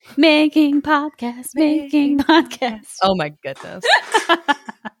Making podcasts, making podcasts. Oh my goodness.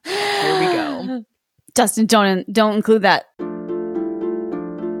 Here we go. Dustin, don't include that.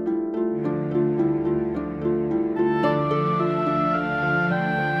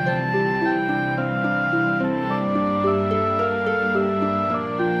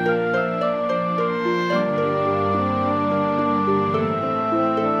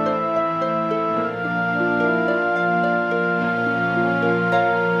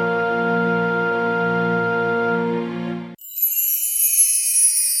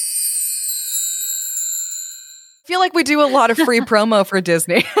 I feel like we do a lot of free promo for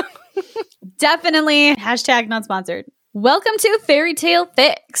Disney. Definitely. Hashtag not sponsored. Welcome to Fairy Tale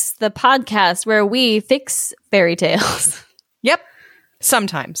Fix, the podcast where we fix fairy tales. Yep.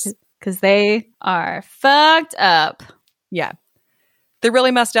 Sometimes. Because they are fucked up. Yeah. They're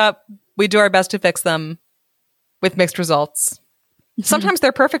really messed up. We do our best to fix them with mixed results. Sometimes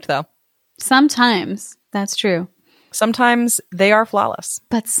they're perfect, though. Sometimes. That's true. Sometimes they are flawless.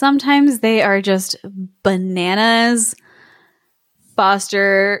 But sometimes they are just bananas,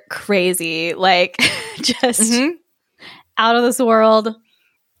 Foster crazy, like just out of this world.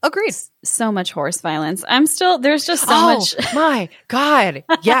 Agreed. So much horse violence. There's just so much. My God.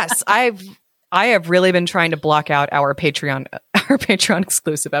 Yes. I have really been trying to block out our Patreon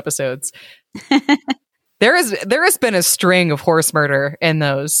exclusive episodes. There has been a string of horse murder in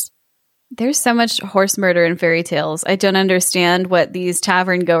those. There's so much horse murder in fairy tales. I don't understand what these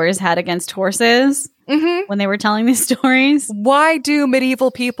tavern goers had against horses when they were telling these stories. Why do medieval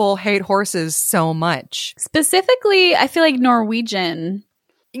people hate horses so much? Specifically, I feel like Norwegian.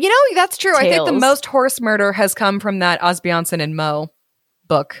 You know, that's true. Tales. I think the most horse murder has come from that Asbjørnsen and Moe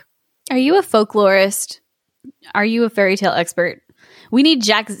book. Are you a folklorist? Are you a fairy tale expert? We need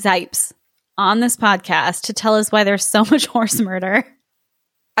Jack Zipes on this podcast to tell us why there's so much horse murder.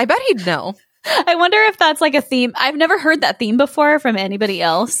 I bet he'd know. I wonder if that's like a theme. I've never heard that theme before from anybody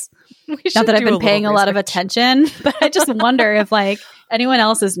else. Not that I've been paying a lot of attention, but I just wonder if like anyone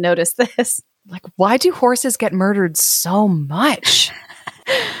else has noticed this. Like, why do horses get murdered so much?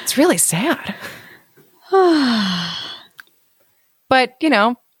 It's really sad. But, you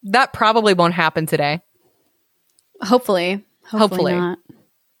know, that probably won't happen today. Hopefully not.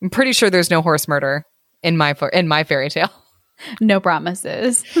 I'm pretty sure there's no horse murder in my fairy tale. No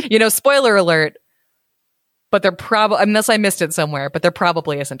promises. You know, spoiler alert, but there probably, unless I missed it somewhere, but there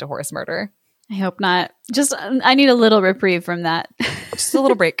probably isn't a horse murder. I hope not. Just, I need a little reprieve from that. Just a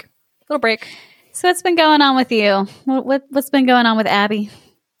little break. So what's been going on with you? What's been going on with Abby?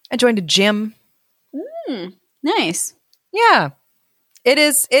 I joined a gym. Nice. Yeah. It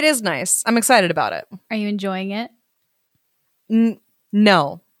is nice. I'm excited about it. Are you enjoying it?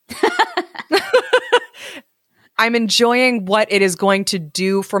 No. I'm enjoying what it is going to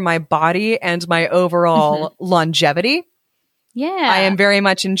do for my body and my overall longevity. Yeah. I am very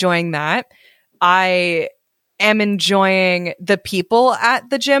much enjoying that. I am enjoying the people at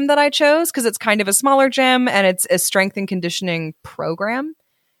the gym that I chose because it's kind of a smaller gym and it's a strength and conditioning program.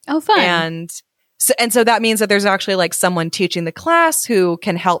 Oh, fun. And so that means that there's actually like someone teaching the class who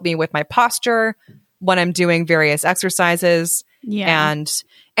can help me with my posture when I'm doing various exercises. Yeah.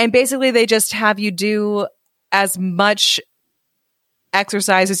 And basically they just have you do as much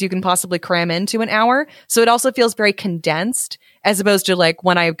exercise as you can possibly cram into an hour. So it also feels very condensed as opposed to like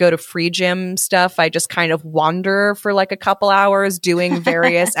when I go to free gym stuff, I just kind of wander for like a couple hours doing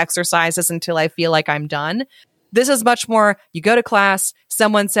various exercises until I feel like I'm done. This is much more, you go to class,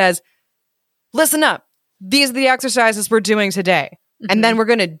 someone says, listen up, these are the exercises we're doing today. And then we're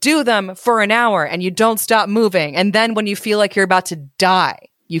going to do them for an hour and you don't stop moving. And then when you feel like you're about to die,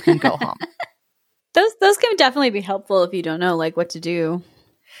 you can go home. Those can definitely be helpful if you don't know like what to do.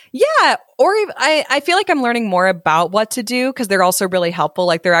 Yeah. Or I feel like I'm learning more about what to do because they're also really helpful.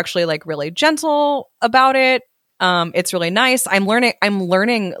 Like they're actually like really gentle about it. It's really nice. I'm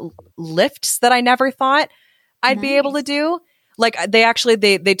learning lifts that I never thought I'd be able to do. Like they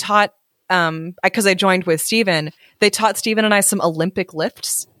taught, because I joined with Steven, they taught Steven and I some Olympic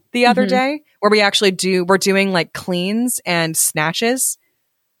lifts the other day where we're doing like cleans and snatches,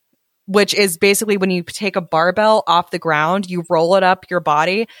 which is basically when you take a barbell off the ground, you roll it up your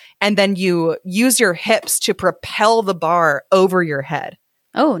body, and then you use your hips to propel the bar over your head.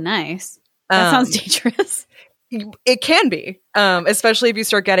 Oh, nice. That sounds dangerous. It can be, especially if you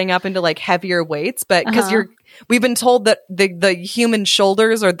start getting up into like heavier weights, but because we've been told that the human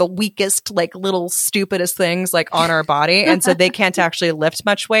shoulders are the weakest, like little stupidest things like on our body. And so they can't actually lift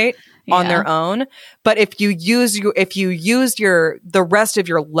much weight on their own. But if you use the rest of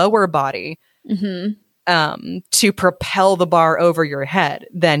your lower body, to propel the bar over your head,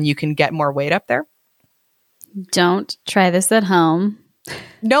 then you can get more weight up there. Don't try this at home.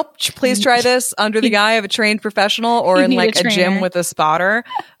 Nope. Please try this under the eye of a trained professional or in like a gym with a spotter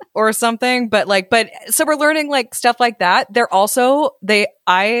or something. But so we're learning like stuff like that.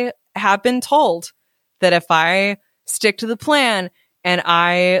 I have been told that if I stick to the plan and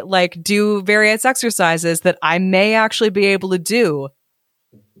I like do various exercises, that I may actually be able to do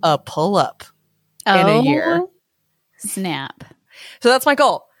a pull-up in a year. Snap. So that's my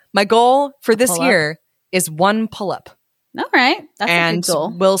goal. My goal for this year is 1 pull-up. All right. That's a good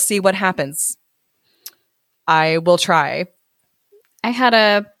goal. We'll see what happens. I will try. I had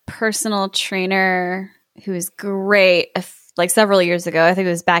a personal trainer who was great like several years ago. I think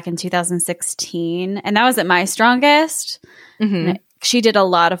it was back in 2016. And that was at my strongest. Mm-hmm. She did a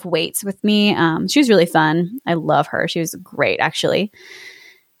lot of weights with me. She was really fun. I love her. She was great, actually.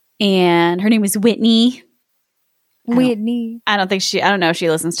 And her name was Whitney. I don't know if she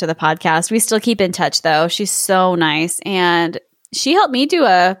listens to the podcast. We still keep in touch though. She's so nice. And she helped me do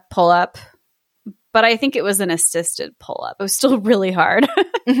a pull-up, but I think it was an assisted pull-up. It was still really hard.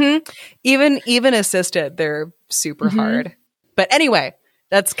 Mm-hmm. Even assisted, they're super hard. But anyway,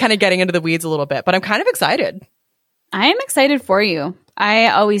 that's kind of getting into the weeds a little bit, but I'm kind of excited. I am excited for you. I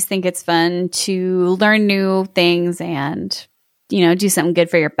always think it's fun to learn new things and, do something good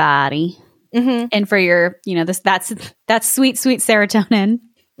for your body. Mm-hmm. And for your, that's sweet, sweet serotonin.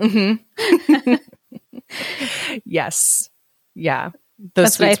 Mm-hmm. Yes. Yeah.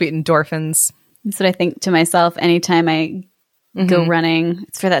 Those sweet endorphins. That's what I think to myself anytime I go running.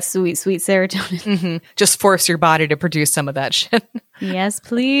 It's for that sweet, sweet serotonin. Mm-hmm. Just force your body to produce some of that shit. Yes,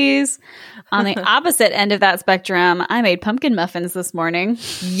 please. On the opposite end of that spectrum, I made pumpkin muffins this morning.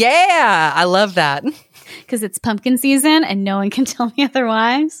 Yeah. I love that. Because it's pumpkin season and no one can tell me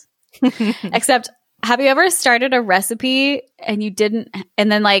otherwise. Except, have you ever started a recipe and you didn't,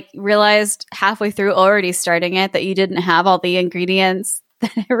 and then like realized halfway through already starting it that you didn't have all the ingredients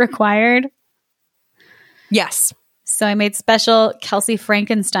that it required? Yes. So I made special Kelsey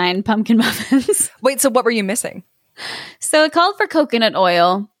Frankenstein pumpkin muffins. Wait, so what were you missing? So it called for coconut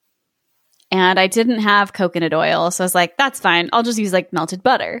oil and I didn't have coconut oil. So I was like, that's fine. I'll just use like melted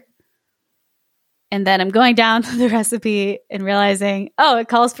butter. And then I'm going down the recipe and realizing, it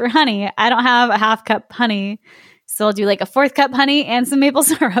calls for honey. I don't have a 1/2 cup honey. So I'll do like a 1/4 cup honey and some maple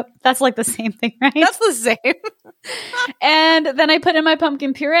syrup. That's like the same thing, right? That's the same. And then I put in my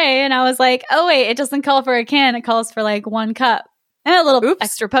pumpkin puree and I was like, oh, wait, it doesn't call for a can. It calls for like 1 cup. And a little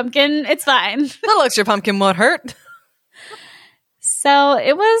extra pumpkin. It's fine. A little extra pumpkin won't hurt. So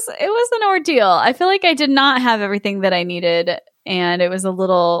it was an ordeal. I feel like I did not have everything that I needed. And it was a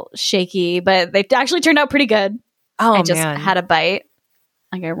little shaky, but they actually turned out pretty good. I just had a bite.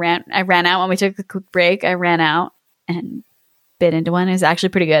 Like I ran out when we took the quick break. I ran out and bit into one. It was actually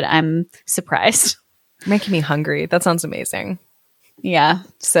pretty good. I'm surprised. Making me hungry. That sounds amazing. Yeah.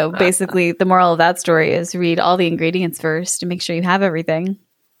 So basically the moral of that story is read all the ingredients first and make sure you have everything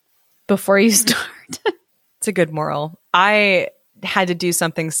before you start. It's a good moral. I had to do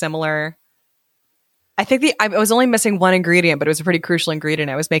something similar. I think I was only missing one ingredient, but it was a pretty crucial ingredient.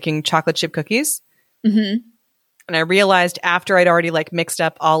 I was making chocolate chip cookies. Mm-hmm. And I realized after I'd already like mixed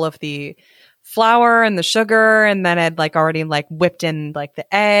up all of the flour and the sugar, and then I'd like already like whipped in like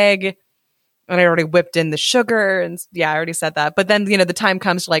the egg, and I already whipped in the sugar. And yeah, I already said that. But then, the time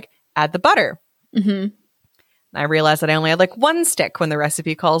comes to like add the butter. Mm-hmm. I realized that I only had like 1 stick when the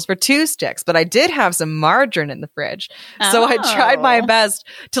recipe calls for 2 sticks, but I did have some margarine in the fridge. So I tried my best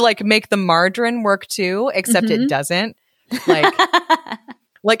to like make the margarine work too, except it doesn't.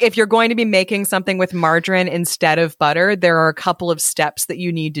 Like if you're going to be making something with margarine instead of butter, there are a couple of steps that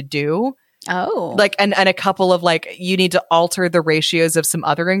you need to do. Oh. Like, and a couple of like, you need to alter the ratios of some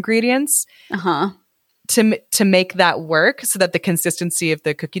other ingredients. Uh-huh. To make that work so that the consistency of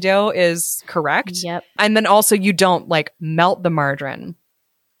the cookie dough is correct. Yep. And then also you don't like melt the margarine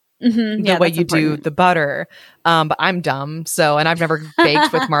the way you do the butter. But I'm dumb. And I've never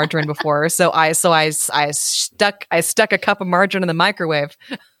baked with margarine before. So I stuck a cup of margarine in the microwave.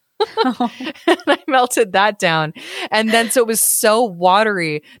 Oh. And I melted that down. And then so it was so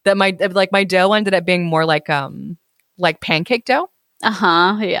watery that my dough ended up being more like pancake dough.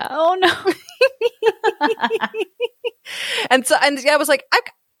 Uh-huh. Yeah. Oh no. and I was like, I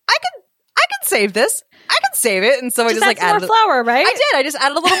can save this. I can save it. And so I just like added more flour, right? I did. I just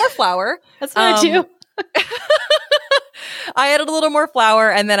added a little more flour. That's what I do. I added a little more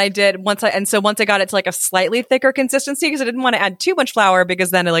flour, and then I did once I got it to like a slightly thicker consistency, because I didn't want to add too much flour, because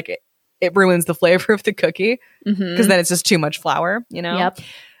then it ruins the flavor of the cookie, because then it's just too much flour, Yep.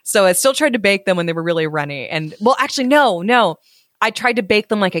 So I still tried to bake them when they were really runny. And well, actually, no. I tried to bake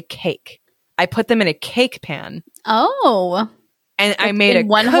them like a cake. I put them in a cake pan. Oh. And I made a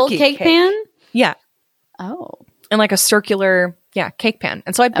one whole cake pan? Yeah. Oh. And like a circular, cake pan.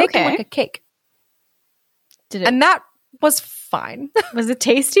 And so I baked them like a cake. And that was fine. Was it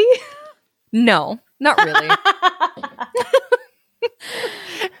tasty? No, not really.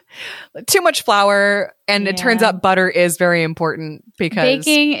 Too much flour, and it turns out butter is very important because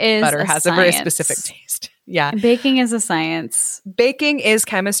butter has a very specific taste. Yeah. Baking is a science. Baking is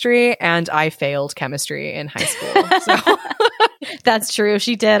chemistry, and I failed chemistry in high school. So that's true.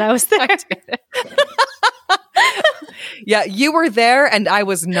 She did. I was there. Yeah, you were there and I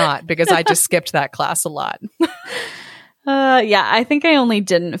was not because I just skipped that class a lot. Yeah, I think I only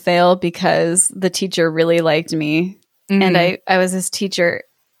didn't fail because the teacher really liked me. Mm-hmm. And I was his teacher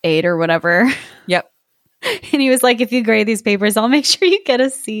aide or whatever. Yep. And he was like, if you grade these papers, I'll make sure you get a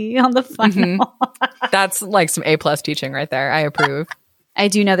C on the final. Mm-hmm. That's like some A+ teaching right there. I approve. I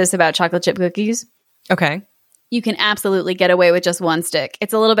do know this about chocolate chip cookies. Okay. You can absolutely get away with just one stick.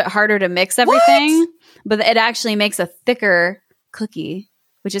 It's a little bit harder to mix everything, but it actually makes a thicker cookie,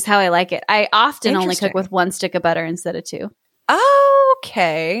 which is how I like it. I often only cook with one stick of butter instead of two. Oh,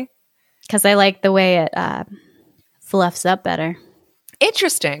 okay. Because I like the way it fluffs up better.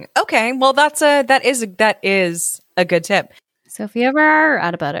 Interesting. Okay. Well, that is a good tip. So if you ever are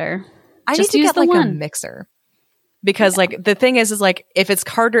out of butter, I need to get like a mixer. Because like the thing is like if it's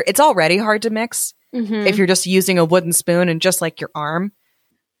harder, it's already hard to mix. Mm-hmm. If you're just using a wooden spoon and just like your arm.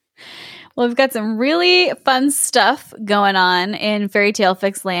 Well, we've got some really fun stuff going on in Fairy Tale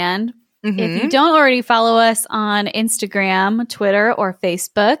Fix land. Mm-hmm. If you don't already follow us on Instagram, Twitter, or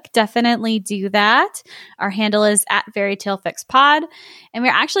Facebook, definitely do that. Our handle is @FairyTaleFixPod. And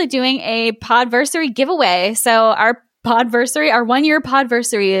we're actually doing a Podversary giveaway. So our 1-year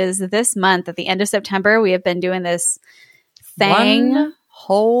Podversary is this month at the end of September. We have been doing this thing. 1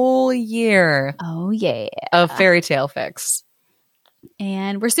 whole year. Oh, yeah. Of Fairy Tale Fix.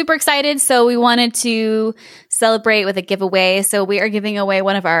 And we're super excited. So we wanted to celebrate with a giveaway. So we are giving away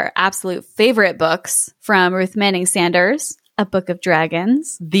one of our absolute favorite books from Ruth Manning Sanders, A Book of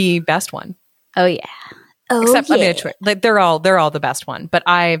Dragons. The best one. Oh, yeah. Except, I mean, they're all the best one. But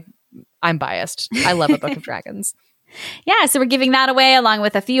I'm biased. I love A Book of Dragons. Yeah, so we're giving that away along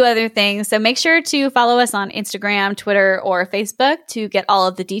with a few other things. So make sure to follow us on Instagram, Twitter, or Facebook to get all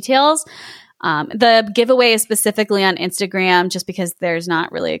of the details. The giveaway is specifically on Instagram just because there's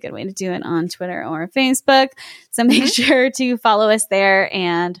not really a good way to do it on Twitter or Facebook. So make sure to follow us there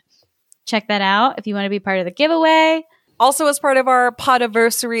and check that out if you want to be part of the giveaway. Also, as part of our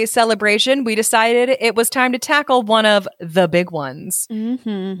Podiversary celebration, we decided it was time to tackle one of the big ones.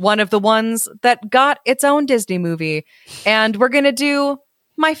 Mm-hmm. One of the ones that got its own Disney movie. And we're going to do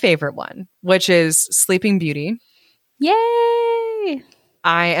my favorite one, which is Sleeping Beauty. Yay!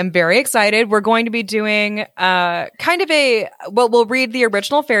 I am very excited. We're going to be doing we'll read the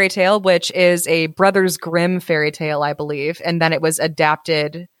original fairy tale, which is a Brothers Grimm fairy tale, I believe. And then it was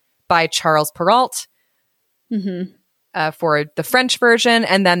adapted by Charles Perrault. Mm-hmm. For the French version,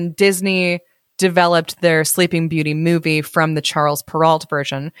 and then Disney developed their Sleeping Beauty movie from the Charles Perrault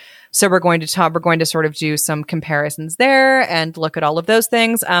version. So we're going to sort of do some comparisons there and look at all of those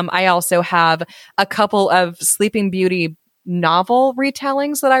things. I also have a couple of Sleeping Beauty novel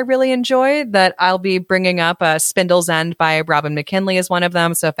retellings that I really enjoy that I'll be bringing up. Spindle's End by Robin McKinley is one of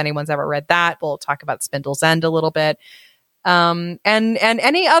them. So if anyone's ever read that, we'll talk about Spindle's End a little bit. And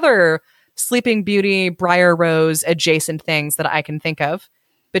any other Sleeping Beauty, Briar Rose adjacent things that I can think of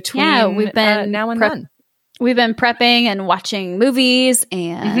between we've been now and then. We've been prepping and watching movies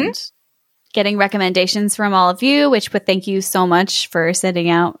and getting recommendations from all of you, but thank you so much for sending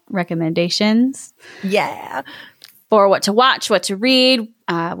out recommendations. Yeah. For what to watch, what to read.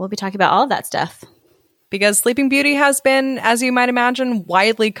 We'll be talking about all of that stuff. Because Sleeping Beauty has been, as you might imagine,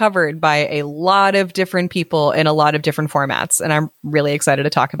 widely covered by a lot of different people in a lot of different formats. And I'm really excited to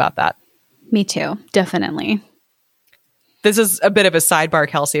talk about that. Me too. Definitely. This is a bit of a sidebar,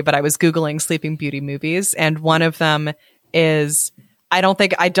 Kelsey, but I was Googling Sleeping Beauty movies, and one of them is, I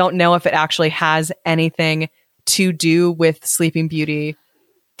don't know if it actually has anything to do with Sleeping Beauty,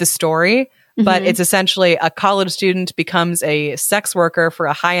 the story, but it's essentially a college student becomes a sex worker for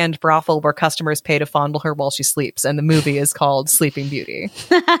a high-end brothel where customers pay to fondle her while she sleeps, and the movie is called Sleeping Beauty.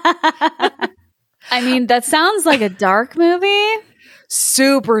 I mean, that sounds like a dark movie.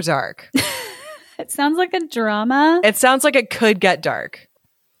 Super dark. It sounds like a drama. It sounds like it could get dark.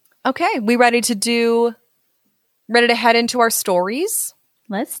 Okay, we ready to head into our stories?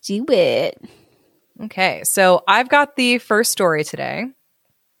 Let's do it. Okay, so I've got the first story today.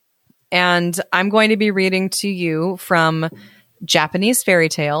 And I'm going to be reading to you from Japanese fairy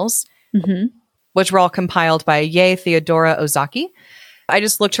tales, which were all compiled by Yae Theodora Ozaki. I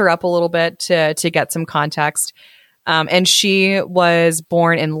just looked her up a little bit to get some context. And she was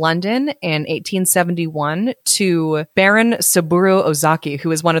born in London in 1871 to Baron Saburo Ozaki, who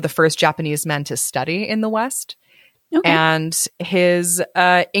was one of the first Japanese men to study in the West. Okay. And his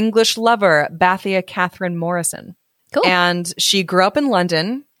English lover, Bathia Catherine Morrison. Cool. And she grew up in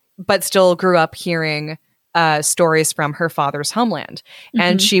London, but still grew up hearing stories from her father's homeland.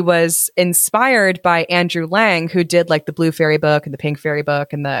 And she was inspired by Andrew Lang, who did like the Blue Fairy Book and the Pink Fairy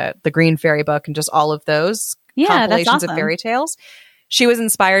Book and the Green Fairy Book and just all of those compilations of fairy tales. She was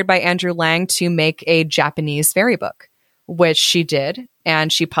inspired by Andrew Lang to make a Japanese fairy book, which she did,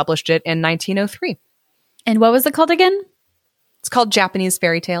 and she published it in 1903. And what was it called again? It's called Japanese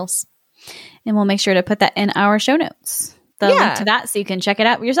Fairy Tales. And we'll make sure to put that in our show notes. The link to that so you can check it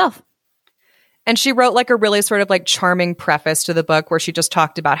out yourself. And she wrote like a really sort of like charming preface to the book where she just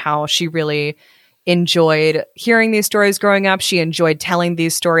talked about how she really enjoyed hearing these stories growing up. She enjoyed telling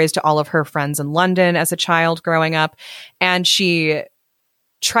these stories to all of her friends in London as a child growing up. And she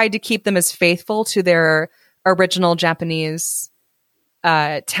tried to keep them as faithful to their original Japanese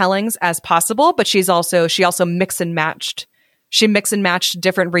tellings as possible. But she also mix and matched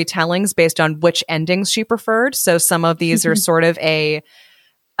different retellings based on which endings she preferred. So some of these are sort of a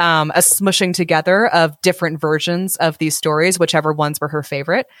smushing together of different versions of these stories, whichever ones were her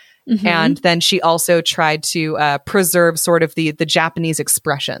favorite. And then she also tried to preserve sort of the Japanese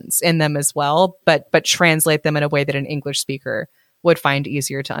expressions in them as well, but translate them in a way that an English speaker would find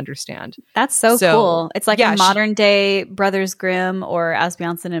easier to understand. That's so cool. It's like a modern day Brothers Grimm or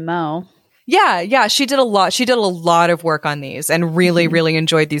Asbjornsen and Moe. Yeah. She did a lot of work on these and really, really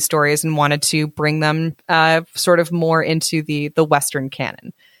enjoyed these stories and wanted to bring them sort of more into the Western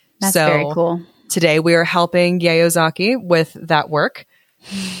canon. That's very cool. Today we are helping Yae Ozaki with that work.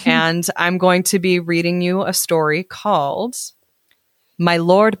 And I'm going to be reading you a story called My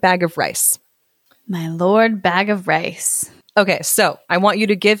Lord Bag of Rice. My Lord Bag of Rice. Okay, so I want you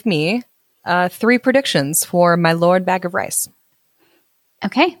to give me 3 predictions for My Lord Bag of Rice.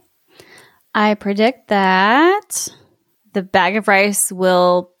 Okay. I predict that the bag of rice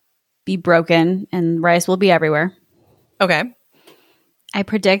will be broken and rice will be everywhere. Okay. I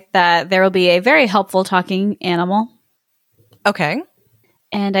predict that there will be a very helpful talking animal. Okay.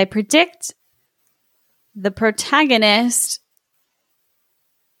 And I predict the protagonist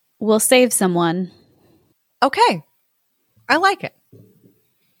will save someone. Okay. I like it.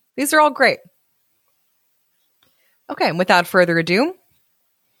 These are all great. Okay, and without further ado,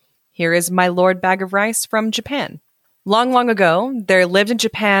 here is My Lord Bag of Rice from Japan. Long, long ago, there lived in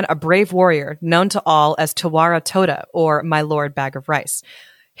Japan a brave warrior known to all as Tawara Toda, or My Lord Bag of Rice.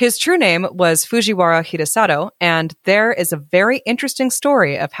 His true name was Fujiwara Hidesato, and there is a very interesting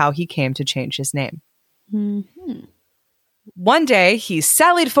story of how he came to change his name. Mm-hmm. One day, he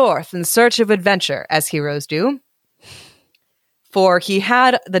sallied forth in search of adventure, as heroes do, for he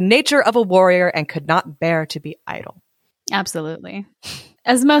had the nature of a warrior and could not bear to be idle. Absolutely.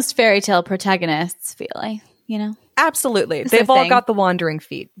 As most fairy tale protagonists feel like, you know? Absolutely. They've all got the wandering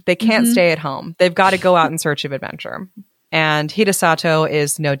feet. They can't stay at home. They've got to go out in search of adventure. And Hidesato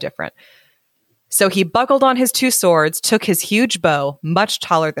is no different. So he buckled on his 2 swords, took his huge bow, much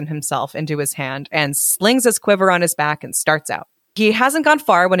taller than himself, into his hand, and slings his quiver on his back and starts out. He hasn't gone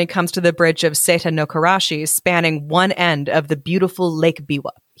far when he comes to the bridge of Seta no Karashi, spanning one end of the beautiful Lake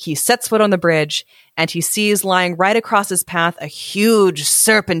Biwa. He sets foot on the bridge, and he sees lying right across his path a huge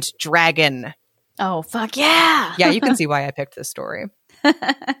serpent dragon. Oh, fuck yeah! Yeah, you can see why I picked this story.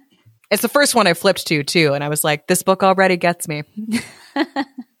 It's the first one I flipped to, too, and I was like, this book already gets me.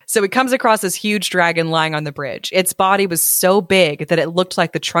 So he comes across this huge dragon lying on the bridge. Its body was so big that it looked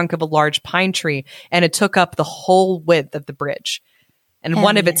like the trunk of a large pine tree, and it took up the whole width of the bridge. And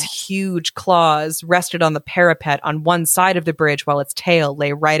one of its huge claws rested on the parapet on one side of the bridge while its tail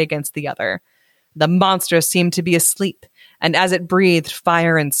lay right against the other. The monster seemed to be asleep, and as it breathed,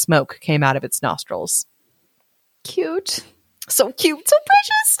 fire and smoke came out of its nostrils. Cute. So cute, so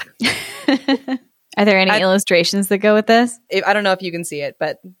precious. Are there any illustrations that go with this? I don't know if you can see it,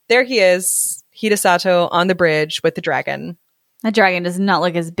 but there he is, Hidesato on the bridge with the dragon. That dragon does not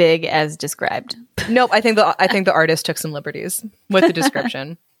look as big as described. Nope, I think the artist took some liberties with the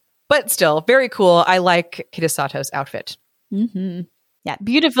description. But still, very cool. I like Hidesato's outfit. Mm-hmm. Yeah,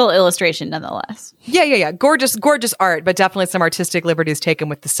 beautiful illustration nonetheless. Yeah. Gorgeous art, but definitely some artistic liberties taken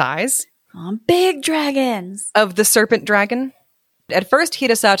with the size. Big dragons. Of the serpent dragon. At first,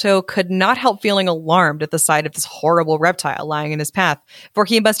 Hidesato could not help feeling alarmed at the sight of this horrible reptile lying in his path, for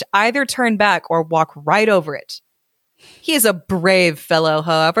he must either turn back or walk right over it. He is a brave fellow,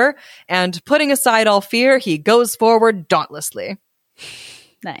 however, and putting aside all fear, he goes forward dauntlessly.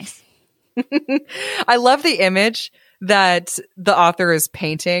 Nice. I love the image that the author is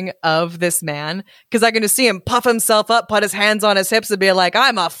painting of this man, because I can just see him puff himself up, put his hands on his hips, and be like,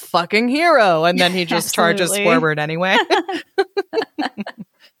 I'm a fucking hero. And then he just charges forward anyway.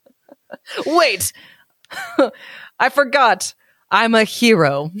 Wait, I forgot. I'm a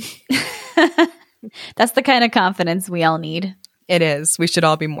hero. That's the kind of confidence we all need. It is. We should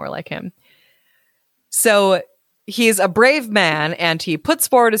all be more like him. So he's a brave man, and he puts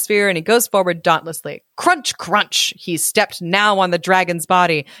forward his spear, and he goes forward dauntlessly. Crunch, crunch. He stepped now on the dragon's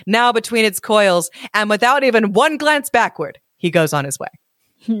body, now between its coils, and without even one glance backward, he goes on his way.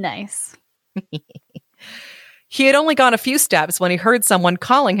 Nice. He had only gone a few steps when he heard someone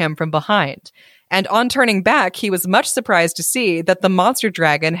calling him from behind. And on turning back, he was much surprised to see that the monster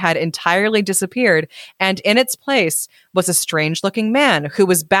dragon had entirely disappeared, and in its place was a strange-looking man who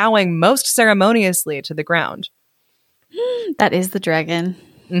was bowing most ceremoniously to the ground. That is the dragon.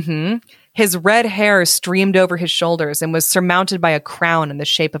 Mm-hmm. His red hair streamed over his shoulders and was surmounted by a crown in the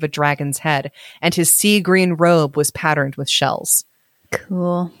shape of a dragon's head, and his sea green robe was patterned with shells.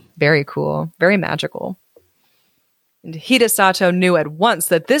 Cool. Very cool. Very magical. And Hidesato knew at once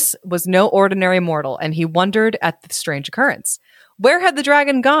that this was no ordinary mortal, and he wondered at the strange occurrence. Where had the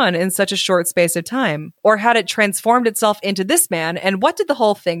dragon gone in such a short space of time? Or had it transformed itself into this man, and what did the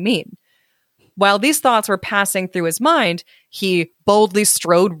whole thing mean? While these thoughts were passing through his mind, he boldly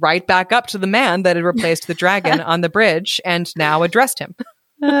strode right back up to the man that had replaced the dragon on the bridge and now addressed him.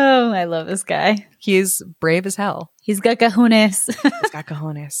 Oh, I love this guy. He's brave as hell. He's got cojones. He's got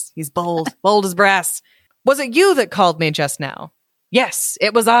cojones. He's bold as brass. Was it you that called me just now? Yes,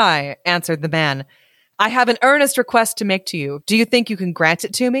 it was I, answered the man. I have an earnest request to make to you. Do you think you can grant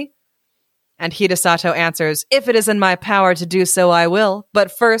it to me? And Hidesato answers, if it is in my power to do so, I will.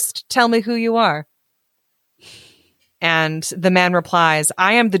 But first, tell me who you are. And the man replies,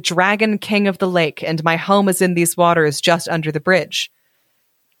 I am the Dragon King of the Lake, and my home is in these waters just under the bridge.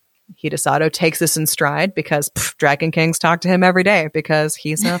 Hidesato takes this in stride because Dragon Kings talk to him every day because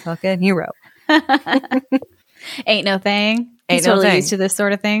he's a fucking hero. Ain't no thing. He's no totally thing. used to this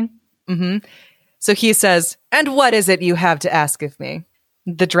sort of thing. Mm-hmm. So he says, and what is it you have to ask of me?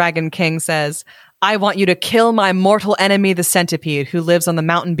 The Dragon King says, I want you to kill my mortal enemy, the centipede, who lives on the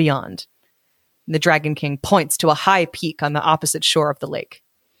mountain beyond. The Dragon King points to a high peak on the opposite shore of the lake.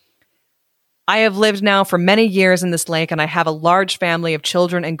 I have lived now for many years in this lake, and I have a large family of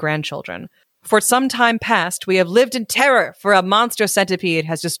children and grandchildren. For some time past, we have lived in terror, for a monster centipede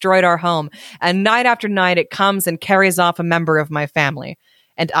has destroyed our home, and night after night it comes and carries off a member of my family,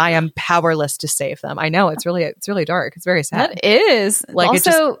 and I am powerless to save them. I know, it's really dark. It's very sad. That is. Like,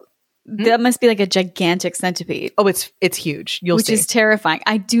 also, that must be like a gigantic centipede. Oh, it's huge. You'll which see. is terrifying.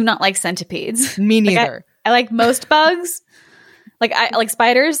 I do not like centipedes. Me neither. I like most bugs. I like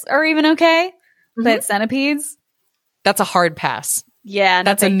spiders are even okay, but centipedes. That's a hard pass. Yeah,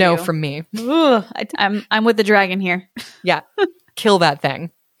 that's a no from me. Ugh, I'm with the dragon here. Yeah, kill that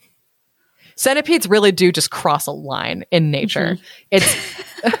thing. Centipedes really do just cross a line in nature. It's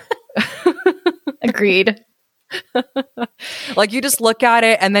agreed. Like you just look at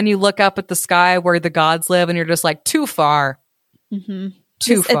it, and then you look up at the sky where the gods live, and you're just like, too far,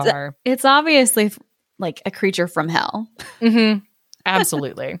 too far. It's obviously like a creature from hell.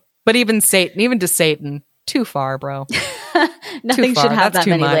 Absolutely, but even Satan, even to Satan, too far, bro. Nothing should have that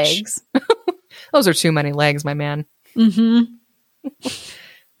many legs. Those are too many legs, my man.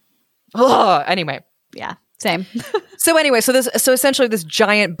 Anyway. Yeah, same. So essentially this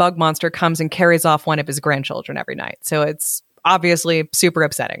giant bug monster comes and carries off one of his grandchildren every night. So it's obviously super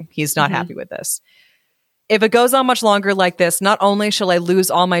upsetting. He's not happy with this. If it goes on much longer like this, not only shall I lose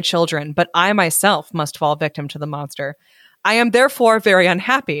all my children, but I myself must fall victim to the monster. I am therefore very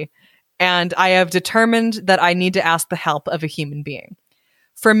unhappy, and I have determined that I need to ask the help of a human being.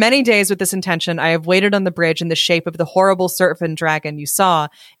 For many days with this intention, I have waited on the bridge in the shape of the horrible serpent dragon you saw,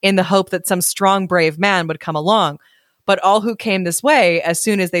 in the hope that some strong, brave man would come along. But all who came this way, as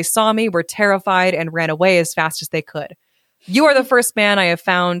soon as they saw me, were terrified and ran away as fast as they could. You are the first man I have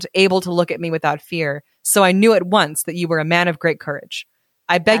found able to look at me without fear, so I knew at once that you were a man of great courage.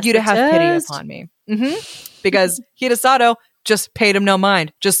 I beg you to have pity upon me. Because Hidesato just paid him no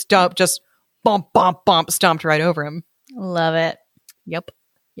mind. Just bump, stomped right over him. Love it. Yep.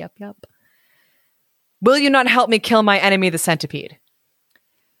 Will you not help me kill my enemy, the centipede?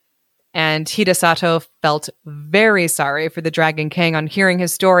 And And Hidesato felt very sorry for the Dragon King on hearing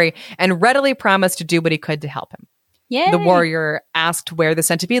his story and readily promised to do what he could to help him. Yay. The warrior asked where the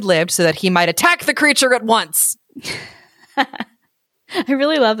centipede lived so that he might attack the creature at once. I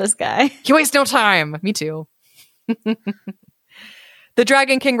really love this guy. He wastes no time. Me too. The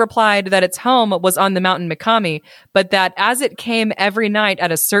Dragon King replied that its home was on the mountain Mikami, but that as it came every night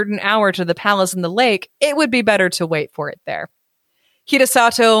at a certain hour to the palace in the lake, it would be better to wait for it there.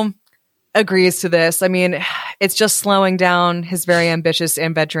 Hidesato agrees to this. I mean, it's just slowing down his very ambitious and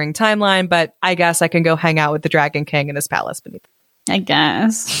adventuring timeline, but I guess I can go hang out with the Dragon King in his palace beneath. I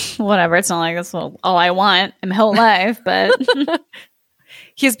guess. Whatever. It's not like that's all I want in my whole life, but...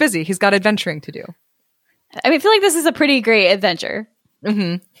 He's busy. He's got adventuring to do. I mean, I feel like this is a pretty great adventure.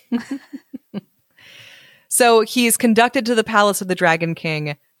 Mm-hmm. So he's conducted to the palace of the Dragon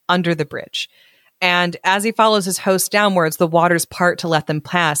King under the bridge. And as he follows his host downwards, the waters part to let them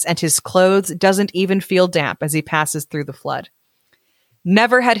pass, and his clothes doesn't even feel damp as he passes through the flood.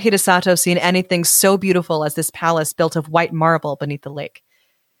 Never had Hidesato seen anything so beautiful as this palace built of white marble beneath the lake.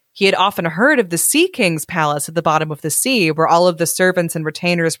 He had often heard of the Sea King's palace at the bottom of the sea, where all of the servants and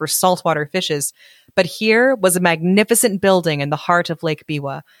retainers were saltwater fishes, but here was a magnificent building in the heart of Lake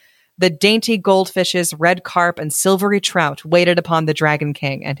Biwa. The dainty goldfishes, red carp, and silvery trout waited upon the Dragon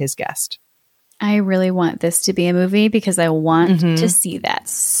King and his guest. I really want this to be a movie because I want to see that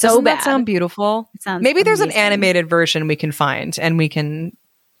so Doesn't bad. that sound beautiful? It sounds Maybe there's an amazing. animated version we can find and we can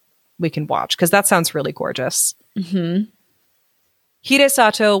watch, because that sounds really gorgeous. Mm-hmm.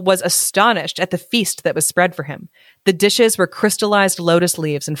 Hidesato was astonished at the feast that was spread for him. The dishes were crystallized lotus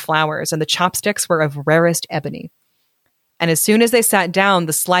leaves and flowers, and the chopsticks were of rarest ebony. And as soon as they sat down,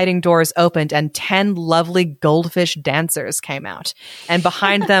 the sliding doors opened and 10 lovely goldfish dancers came out. And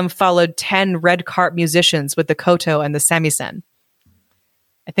behind them followed 10 red carp musicians with the koto and the samisen.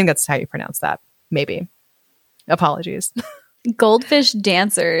 I think that's how you pronounce that. Maybe. Apologies. Goldfish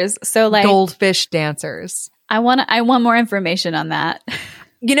dancers. So like Goldfish dancers. I want more information on that.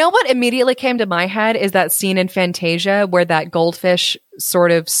 You know what immediately came to my head is that scene in Fantasia where that goldfish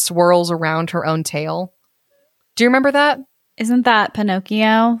sort of swirls around her own tail. Do you remember that? Isn't that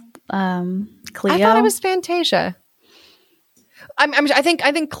Pinocchio? Cleo? I thought it was Fantasia. I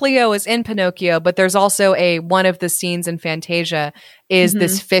think Cleo is in Pinocchio, but there's also one of the scenes in Fantasia is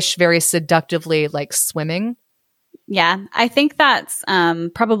this fish very seductively like swimming. Yeah, I think that's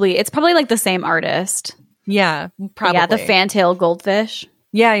probably like the same artist. Yeah, probably. Yeah, the fantail goldfish.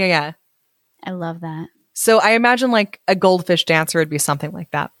 Yeah. I love that. So I imagine like a goldfish dancer would be something like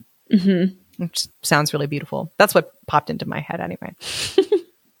that. Mm-hmm. Which sounds really beautiful. That's what popped into my head anyway.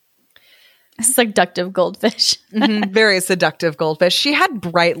 Seductive goldfish. Very seductive goldfish. She had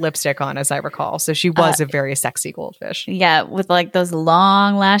bright lipstick on, as I recall. So she was a very sexy goldfish. Yeah, with like those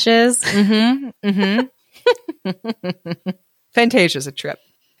long lashes. Fantasia's a trip.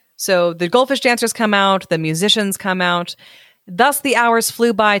 So the goldfish dancers come out, the musicians come out. Thus the hours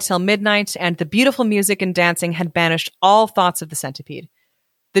flew by till midnight, and the beautiful music and dancing had banished all thoughts of the centipede.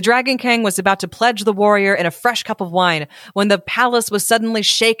 The Dragon King was about to pledge the warrior in a fresh cup of wine when the palace was suddenly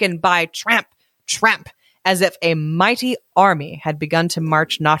shaken by tramp, tramp, as if a mighty army had begun to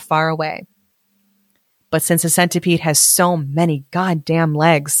march not far away. But since a centipede has so many goddamn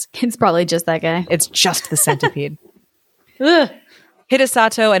legs, It's probably just that guy. it's just the centipede. Ugh.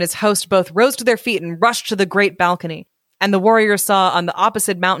 Hidesato and his host both rose to their feet and rushed to the great balcony. And the warrior saw on the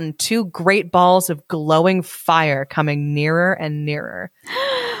opposite mountain 2 great balls of glowing fire coming nearer and nearer.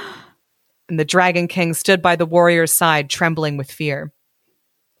 And the Dragon King stood by the warrior's side, trembling with fear.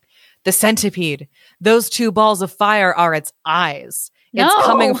 The centipede, those 2 balls of fire are its eyes. It's No.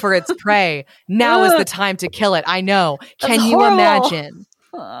 coming for its prey. Now is the time to kill it. I know. That's Can you horrible. imagine?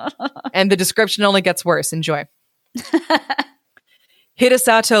 And the description only gets worse. Enjoy.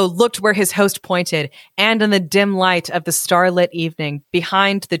 Hidesato looked where his host pointed, and in the dim light of the starlit evening,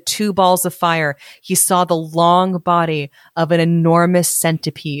 behind the 2 balls of fire, he saw the long body of an enormous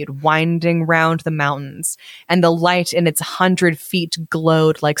centipede winding round the mountains, and the light in its 100 feet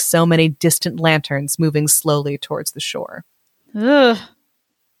glowed like so many distant lanterns moving slowly towards the shore. Ugh.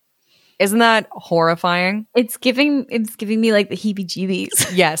 Isn't that horrifying? It's giving me like the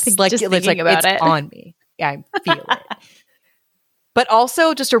heebie-jeebies. Yes, like Just it's thinking about it's it. on me. Yeah, I feel it. But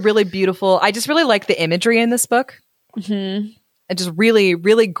also just a really beautiful, I just really like the imagery in this book. Mm-hmm. And just really,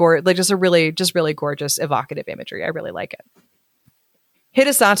 really gorgeous, like really gorgeous, evocative imagery. I really like it.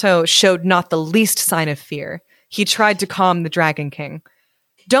 Hidesato showed not the least sign of fear. He tried to calm the Dragon King.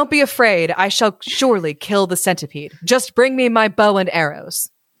 Don't be afraid. I shall surely kill the centipede. Just bring me my bow and arrows.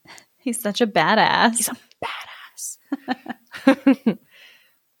 He's He's such a badass. a badass.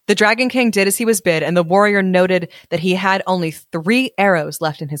 The The Dragon King did as he was bid, and the warrior noted that he had only 3 arrows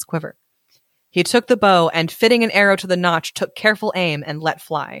left in his quiver. He took the bow and, fitting an arrow to the notch, took careful aim and let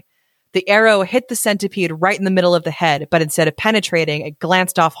fly. The arrow hit the centipede right in the middle of the head, but instead of penetrating, it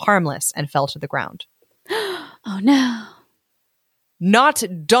glanced off harmless and fell to the ground. Oh no. Not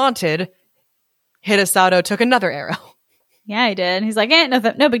daunted, Hidesato took another arrow. Yeah, he did. He's like,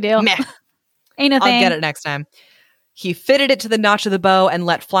 no big deal. Meh. Ain't nothing. I'll get it next time. He fitted it to the notch of the bow and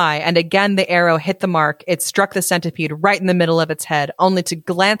let fly, and again the arrow hit the mark. It struck the centipede right in the middle of its head, only to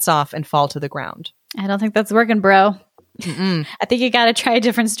glance off and fall to the ground. I don't think that's working, bro. I think you got to try a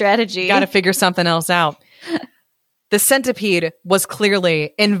different strategy. Got to figure something else out. The centipede was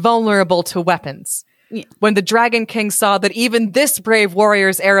clearly invulnerable to weapons. Yeah. When the Dragon King saw that even this brave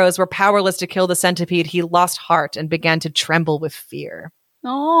warrior's arrows were powerless to kill the centipede, he lost heart and began to tremble with fear.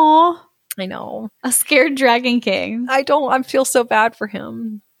 Oh, I know. A scared Dragon King. I feel so bad for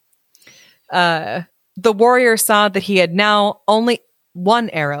him. The warrior saw that he had now only 1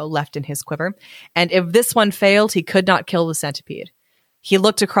 arrow left in his quiver, and if this one failed, he could not kill the centipede. He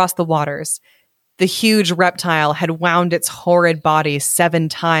looked across the waters. The huge reptile had wound its horrid body 7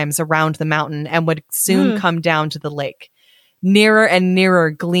 times around the mountain and would soon come down to the lake. Nearer and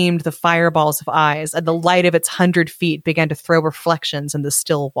nearer gleamed the fireballs of eyes, and the light of its 100 feet began to throw reflections in the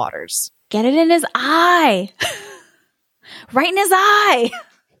still waters. Get it in his eye. Right in his eye.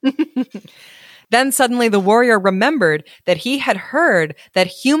 Then suddenly the warrior remembered that he had heard that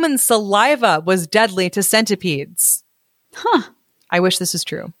human saliva was deadly to centipedes. Huh. I wish this is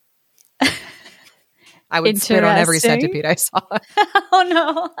true. I would spit on every centipede I saw. Oh,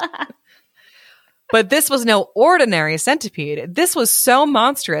 no. But this was no ordinary centipede. This was so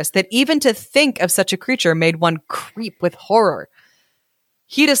monstrous that even to think of such a creature made one creep with horror.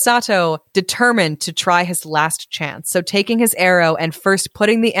 Hidesato determined to try his last chance. So taking his arrow and first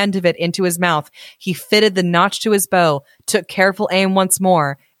putting the end of it into his mouth, he fitted the notch to his bow, took careful aim once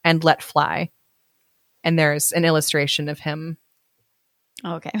more, and let fly. And there's an illustration of him.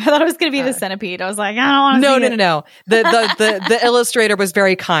 Okay. I thought it was going to be the centipede. I was like, I don't want to see it. No. The illustrator was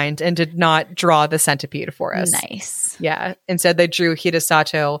very kind and did not draw the centipede for us. Nice. Yeah. Instead, they drew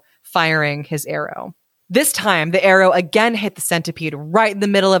Hidesato firing his arrow. This time, the arrow again hit the centipede right in the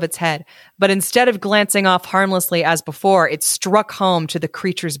middle of its head, but instead of glancing off harmlessly as before, it struck home to the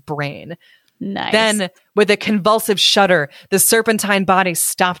creature's brain. Nice. Then, with a convulsive shudder, the serpentine body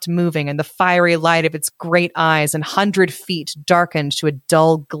stopped moving, and the fiery light of its great eyes and 100 feet darkened to a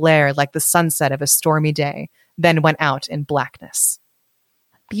dull glare like the sunset of a stormy day, then went out in blackness.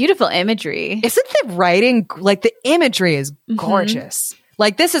 Beautiful imagery. Isn't the writing, like the imagery is gorgeous.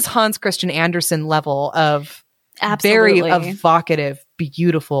 Like this is Hans Christian Andersen level of very evocative,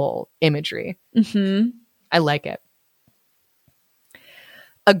 beautiful imagery. I like it.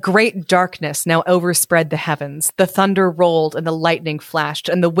 A great darkness now overspread the heavens. The thunder rolled and the lightning flashed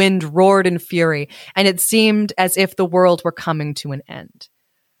and the wind roared in fury, and it seemed as if the world were coming to an end.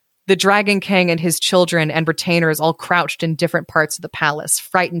 The Dragon King and his children and retainers all crouched in different parts of the palace,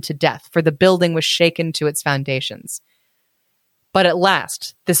 frightened to death, for the building was shaken to its foundations. But at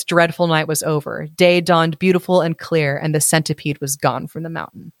last, this dreadful night was over. Day dawned beautiful and clear, and the centipede was gone from the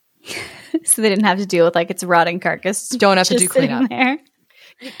mountain. So they didn't have to deal with like its rotting carcass. Don't have to do cleanup. There.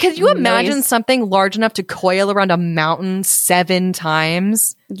 Could you imagine something large enough to coil around a mountain 7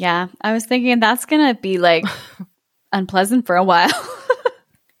 times? Yeah, I was thinking that's going to be like unpleasant for a while.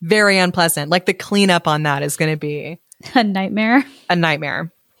 Very unpleasant. Like the cleanup on that is going to be a nightmare. A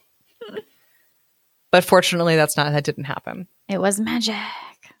nightmare. But fortunately, that didn't happen. It was magic.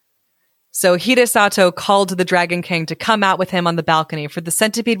 So Hidesato called to the Dragon King to come out with him on the balcony, for the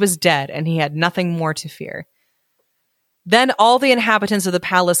centipede was dead and he had nothing more to fear. Then all the inhabitants of the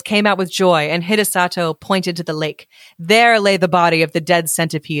palace came out with joy, and Hidesato pointed to the lake. There lay the body of the dead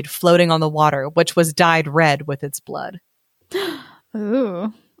centipede floating on the water, which was dyed red with its blood.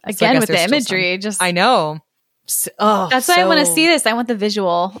 Ooh. Again, with the imagery. I know. That's why I want to see this. I want the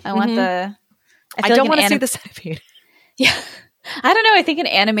visual. I want the... I don't want to see the centipede. Yeah. I don't know. I think an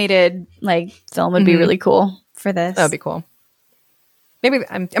animated film would be really cool for this. That would be cool. Maybe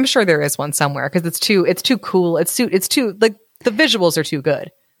I'm sure there is one somewhere because it's too cool. It's too the visuals are too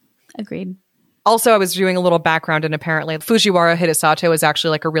good. Agreed. Also, I was doing a little background, and apparently Fujiwara Hidesato is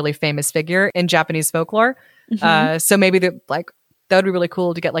actually like a really famous figure in Japanese folklore. So maybe that would be really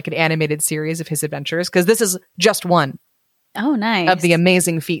cool to get like an animated series of his adventures, because this is just one. Oh, nice. Of the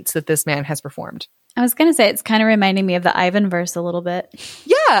amazing feats that this man has performed. I was going to say, it's kind of reminding me of the Ivan verse a little bit.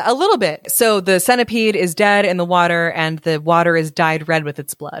 Yeah, a little bit. So the centipede is dead in the water, and the water is dyed red with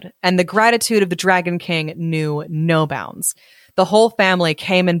its blood. And the gratitude of the Dragon King knew no bounds. The whole family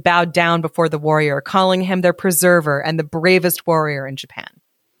came and bowed down before the warrior, calling him their preserver and the bravest warrior in Japan.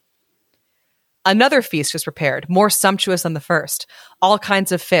 Another feast was prepared, more sumptuous than the first. All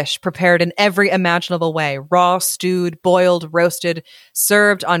kinds of fish, prepared in every imaginable way, raw, stewed, boiled, roasted,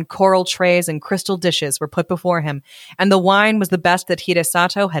 served on coral trays and crystal dishes were put before him, and the wine was the best that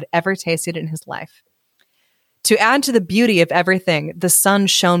Hidesato had ever tasted in his life. To add to the beauty of everything, the sun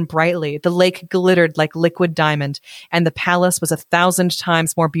shone brightly, the lake glittered like liquid diamond, and the palace was 1,000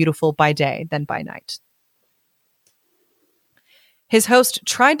 times more beautiful by day than by night. His host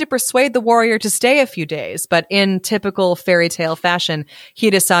tried to persuade the warrior to stay a few days, but in typical fairy tale fashion,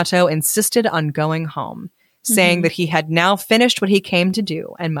 Hidesato insisted on going home, saying that he had now finished what he came to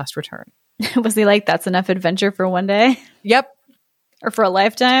do and must return. Was he like, that's enough adventure for one day? Yep. Or for a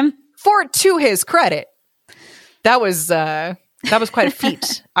lifetime? To his credit. That was quite a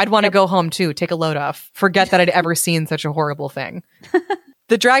feat. I'd want to go home too, take a load off, forget that I'd ever seen such a horrible thing.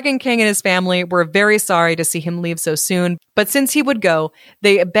 The Dragon King and his family were very sorry to see him leave so soon, but since he would go,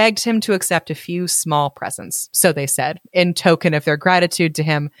 they begged him to accept a few small presents, so they said, in token of their gratitude to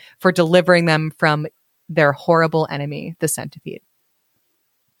him for delivering them from their horrible enemy, the centipede.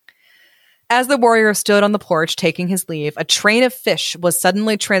 As the warrior stood on the porch taking his leave, a train of fish was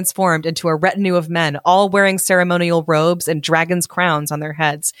suddenly transformed into a retinue of men, all wearing ceremonial robes and dragon's crowns on their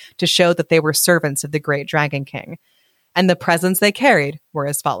heads to show that they were servants of the great Dragon King. And the presents they carried were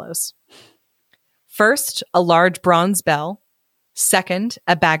as follows. First, a large bronze bell. Second,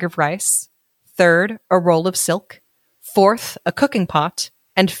 a bag of rice. Third, a roll of silk. Fourth, a cooking pot.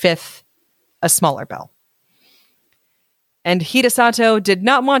 And fifth, a smaller bell. And Hidesato did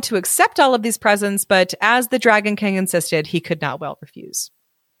not want to accept all of these presents, but as the Dragon King insisted, he could not well refuse.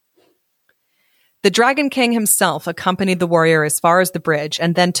 The Dragon King himself accompanied the warrior as far as the bridge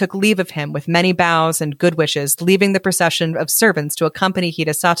and then took leave of him with many bows and good wishes, leaving the procession of servants to accompany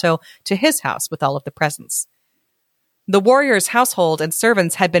Hidesato to his house with all of the presents. The warrior's household and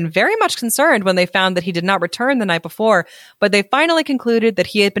servants had been very much concerned when they found that he did not return the night before, but they finally concluded that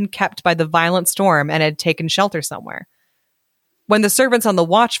he had been kept by the violent storm and had taken shelter somewhere. When the servants on the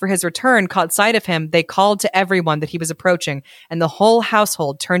watch for his return caught sight of him, they called to everyone that he was approaching, and the whole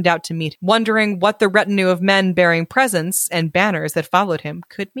household turned out to meet, wondering what the retinue of men bearing presents and banners that followed him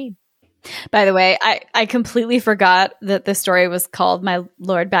could mean. By the way, I completely forgot that the story was called My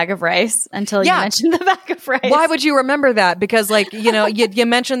Lord Bag of Rice until you mentioned the bag of rice. Why would you remember that? Because, like, you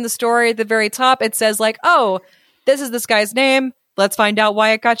mentioned the story at the very top. It says, like, oh, this is this guy's name. Let's find out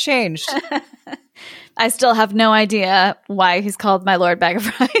why it got changed. I still have no idea why he's called My Lord Bag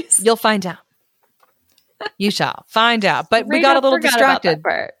of Rice. You'll find out. You shall find out. But we got a little distracted.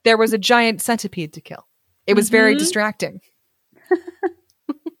 There was a giant centipede to kill. It was very distracting.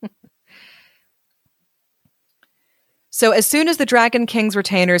 So as soon as the Dragon King's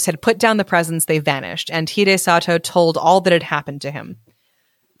retainers had put down the presents, they vanished, and Hidesato told all that had happened to him.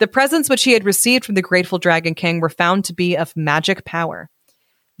 The presents which he had received from the grateful Dragon King were found to be of magic power.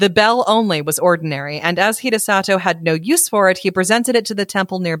 The bell only was ordinary, and as Hidesato had no use for it, he presented it to the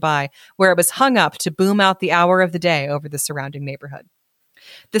temple nearby, where it was hung up to boom out the hour of the day over the surrounding neighborhood.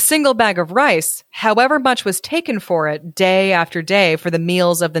 The single bag of rice, however much was taken for it day after day for the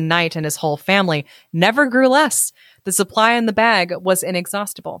meals of the knight and his whole family, never grew less. The supply in the bag was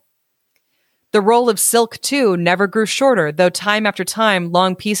inexhaustible. The roll of silk, too, never grew shorter, though time after time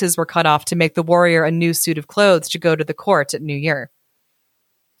long pieces were cut off to make the warrior a new suit of clothes to go to the court at New Year.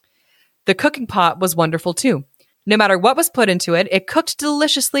 The cooking pot was wonderful, too. No matter what was put into it, it cooked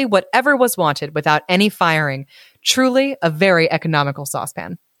deliciously whatever was wanted without any firing. Truly a very economical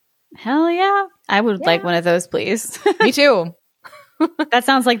saucepan. Hell yeah. I would like one of those, please. Me too. That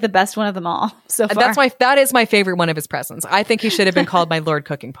sounds like the best one of them all so far. That is my favorite one of his presents. I think he should have been called My Lord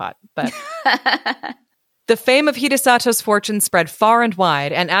Cooking Pot. But the fame of Hidesato's fortune spread far and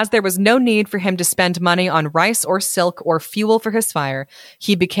wide, and as there was no need for him to spend money on rice or silk or fuel for his fire,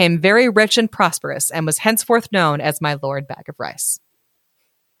 he became very rich and prosperous and was henceforth known as My Lord Bag of Rice.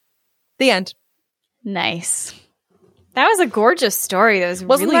 The end. Nice. That was a gorgeous story. That was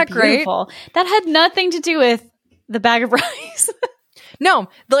Wasn't really that great? beautiful. That had nothing to do with the bag of rice. No,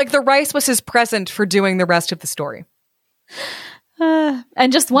 the rice was his present for doing the rest of the story.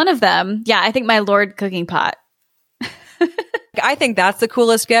 And just one of them. Yeah, I think My Lord Cooking Pot. I think that's the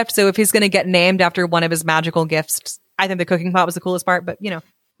coolest gift. So if he's going to get named after one of his magical gifts, I think the cooking pot was the coolest part, but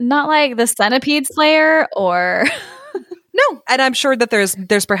Not like the Centipede Slayer or... No. And I'm sure that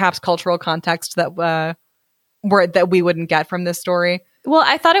there's perhaps cultural context that that we wouldn't get from this story. Well,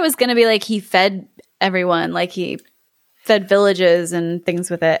 I thought it was going to be like he fed everyone, like he fed villages and things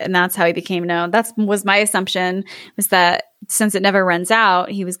with it, and that's how he became known. That was my assumption, was that since it never runs out,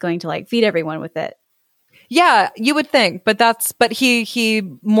 he was going to like feed everyone with it. Yeah, you would think, but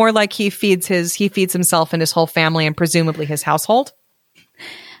he more like he feeds himself and his whole family and presumably his household.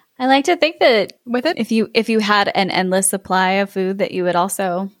 I like to think that with it, if you had an endless supply of food, that you would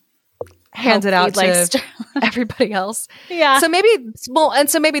also hand it out to everybody else. Yeah. So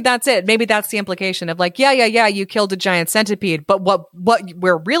maybe that's it. Maybe that's the implication of like, yeah, you killed a giant centipede, but what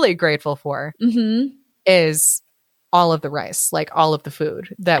we're really grateful for is all of the rice, like all of the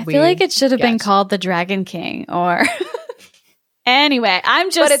food that we. I feel like it should have been called the Dragon King, or anyway.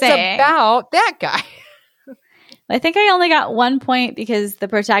 I'm just saying, it's about that guy. I think I only got 1 point because the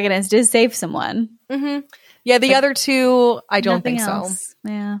protagonist did save someone. Mm-hmm. Yeah, the other two, I don't think else.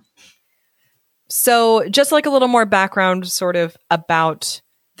 So. Yeah. So just like a little more background sort of about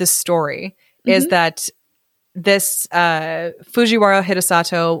the story is that this Fujiwara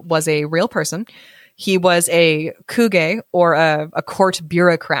Hidesato was a real person. He was a kuge, or a court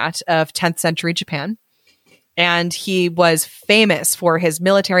bureaucrat of 10th century Japan. And he was famous for his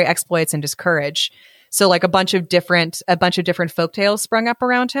military exploits and his courage. So like a bunch of different folktales sprung up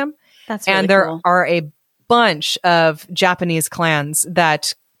around him. That's really and there cool. are a bunch of Japanese clans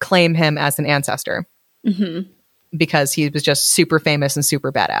that claim him as an ancestor because he was just super famous and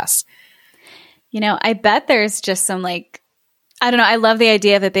super badass. You know, I bet there's just some like, I don't know. I love the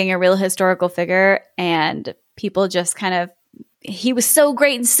idea of it being a real historical figure and people just kind of, he was so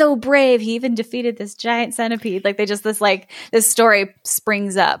great and so brave. He even defeated this giant centipede. Like this story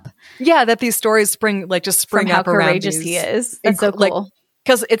springs up. Yeah, that these stories spring up how around courageous he is. That's so cool.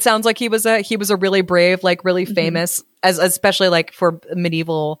 Because it sounds like he was a really brave, like really famous, especially like for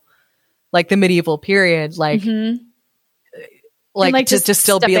medieval, like the medieval period, like to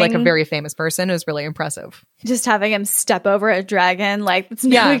still be like a very famous person is really impressive. Just having him step over a dragon, like it's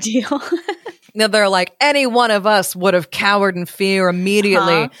no big deal. Now they're like, any one of us would have cowered in fear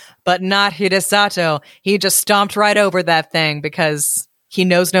immediately, but not Hidesato. He just stomped right over that thing because he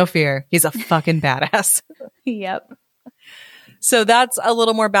knows no fear. He's a fucking badass. Yep. So that's a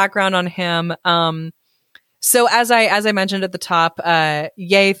little more background on him. So as I mentioned at the top,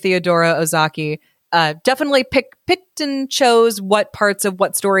 yay Theodora Ozaki, definitely picked and chose what parts of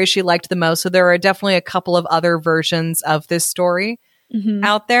what story she liked the most. So there are definitely a couple of other versions of this story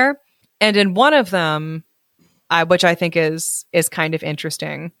out there. And in one of them, which I think is kind of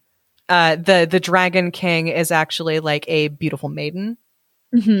interesting, the Dragon King is actually like a beautiful maiden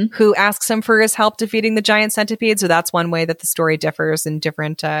who asks him for his help defeating the giant centipede. So that's one way that the story differs in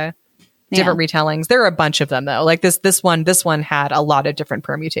different retellings. There are a bunch of them though. Like this one had a lot of different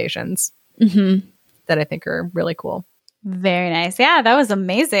permutations that I think are really cool. Very nice. Yeah, that was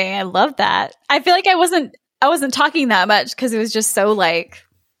amazing. I love that. I feel like I wasn't talking that much because it was just so like.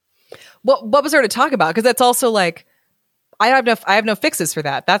 What was there to talk about? Because that's also like, I have no fixes for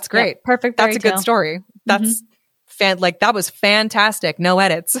that. That's great. Yeah, perfect. That's a good story. That's that was fantastic. No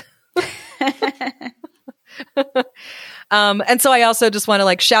edits. And so I also just want to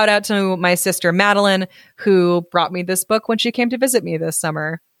like shout out to my sister Madeline, who brought me this book when she came to visit me this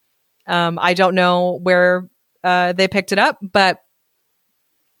summer. I don't know where they picked it up, but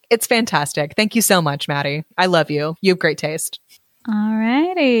it's fantastic. Thank you so much, Maddie. I love you. You have great taste.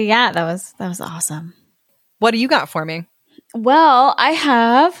 Alrighty. Yeah, that was awesome. What do you got for me? Well, I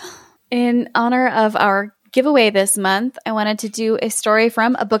have, in honor of our giveaway this month, I wanted to do a story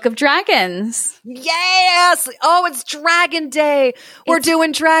from A Book of Dragons. Yes! Oh, it's Dragon Day. We're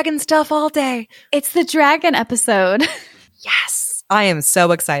doing dragon stuff all day. It's the dragon episode. Yes. I am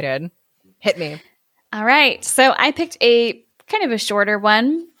so excited. Hit me. All right. So I picked a kind of a shorter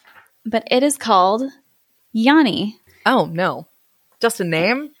one, but it is called Yanni. Oh, no. Just a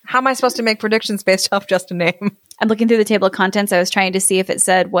name? How am I supposed to make predictions based off just a name? I'm looking through the table of contents. I was trying to see if it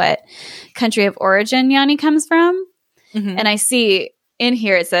said what country of origin Yanni comes from. And I see in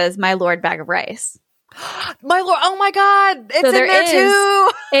here it says, My Lord Bag of Rice. My Lord. Oh my God. It's so in there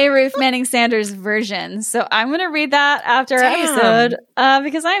too. A Ruth Manning Sanders version. So I'm going to read that after our episode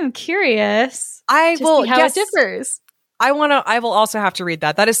because I'm curious to see how it differs. I will also have to read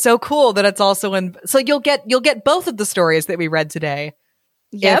that. That is so cool that it's also in. So you'll get both of the stories that we read today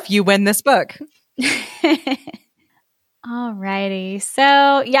if you win this book. Alrighty.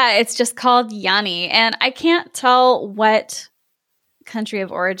 So yeah, it's just called Yanni, and I can't tell what country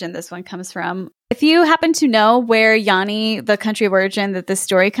of origin this one comes from. If you happen to know where Yanni, the country of origin that this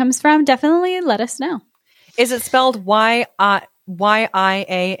story comes from, definitely let us know. Is it spelled Yanni?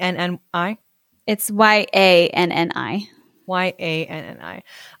 It's Yanni. Yanni.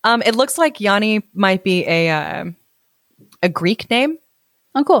 It looks like Yanni might be a a Greek name.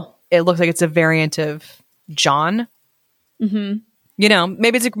 Oh, cool. It looks like it's a variant of John. Mm-hmm. You know,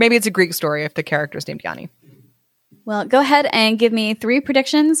 maybe it's a Greek story if the character is named Yanni. Well, go ahead and give me 3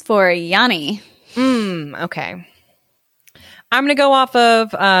 predictions for Yanni. Okay. I'm going to go off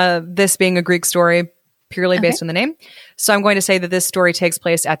of this being a Greek story purely based on the name. So I'm going to say that this story takes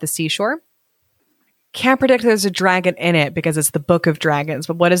place at the seashore. Can't predict there's a dragon in it because it's the Book of Dragons.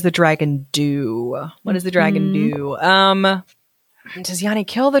 But what does the dragon do? What does the dragon do? Does Yanni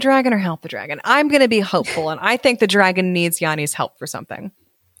kill the dragon or help the dragon? I'm going to be hopeful, and I think the dragon needs Yanni's help for something.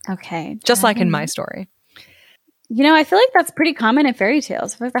 Okay. Just like in my story. You know, I feel like that's pretty common in fairy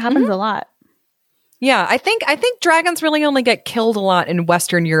tales. I feel like that happens a lot. Yeah, I think dragons really only get killed a lot in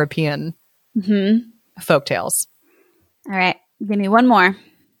Western European folk tales. All right. Give me one more.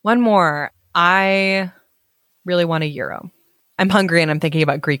 One more. I really want a gyro. I'm hungry and I'm thinking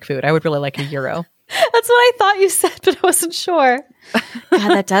about Greek food. I would really like a gyro. That's what I thought you said, but I wasn't sure. God,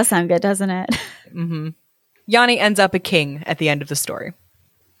 that does sound good, doesn't it? Yanni ends up a king at the end of the story.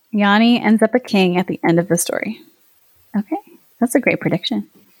 Yanni ends up a king at the end of the story. Okay. That's a great prediction.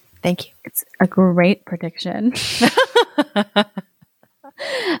 Thank you. It's a great prediction.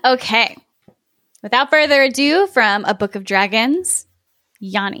 Okay. Without further ado, from A Book of Dragons,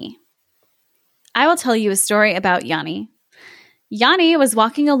 Yanni. I will tell you a story about Yanni. Yanni was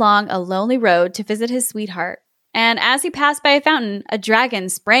walking along a lonely road to visit his sweetheart, and as he passed by a fountain, a dragon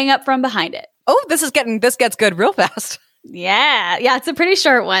sprang up from behind it. Oh, this gets good real fast. Yeah, it's a pretty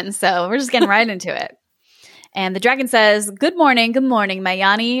short one, so we're just getting right into it. And the dragon says, good morning, my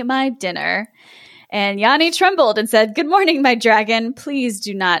Yanni, my dinner. And Yanni trembled and said, good morning, my dragon, please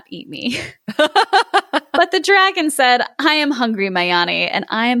do not eat me. But the dragon said, I am hungry, my Yanni, and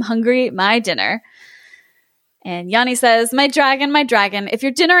I am hungry, my dinner. And Yanni says, my dragon, if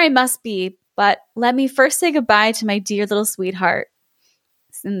your dinner I must be, but let me first say goodbye to my dear little sweetheart.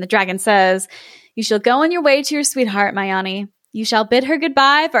 And the dragon says, you shall go on your way to your sweetheart, my Yanni. You shall bid her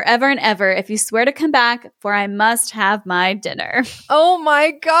goodbye forever and ever if you swear to come back, for I must have my dinner. Oh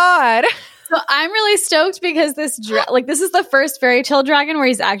my God. So I'm really stoked because this is the first fairy tale dragon where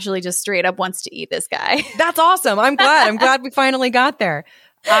he's actually just straight up wants to eat this guy. That's awesome. I'm glad we finally got there.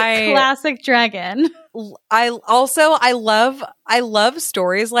 Classic dragon. I love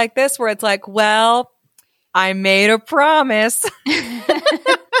stories like this where it's like, well, I made a promise.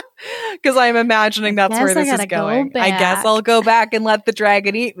 Because I'm imagining that's where this is going. I guess I'll go back and let the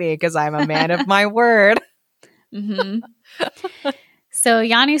dragon eat me because I'm a man of my word. So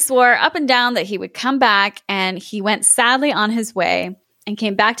Yanni swore up and down that he would come back, and he went sadly on his way and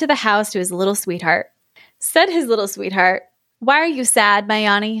came back to the house to his little sweetheart. Said his little sweetheart, why are you sad, my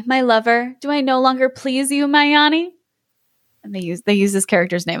Yanni, my lover? Do I no longer please you, my Yanni? And they use this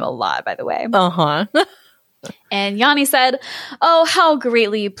character's name a lot, by the way. And Yanni said, oh, how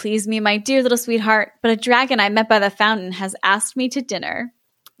greatly you please me, my dear little sweetheart, but a dragon I met by the fountain has asked me to dinner.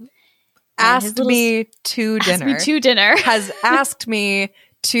 Asked me to dinner. Has asked me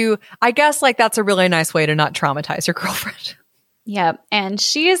to, I guess like that's a really nice way to not traumatize your girlfriend. Yeah, and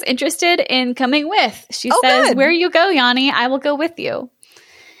she is interested in coming with. She says, good. Where you go, Yanni, I will go with you.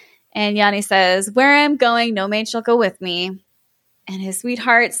 And Yanni says, where I am going, no maid shall go with me. And his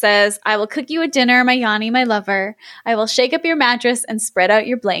sweetheart says, I will cook you a dinner, my Yanni, my lover. I will shake up your mattress and spread out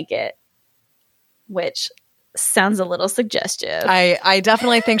your blanket. Which sounds a little suggestive. I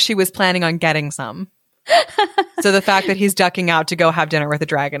definitely think she was planning on getting some. So the fact that he's ducking out to go have dinner with a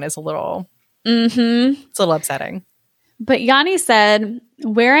dragon is a little, it's a little upsetting. But Yanni said,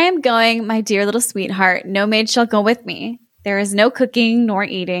 where I am going, my dear little sweetheart, no maid shall go with me. There is no cooking, nor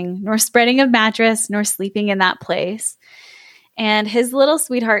eating, nor spreading of mattress, nor sleeping in that place. And his little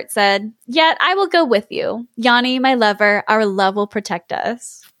sweetheart said, yet I will go with you. Yanni, my lover, our love will protect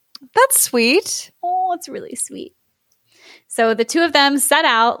us. That's sweet. Oh, it's really sweet. So the two of them set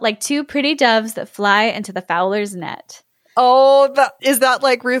out like two pretty doves that fly into the fowler's net. Oh, is that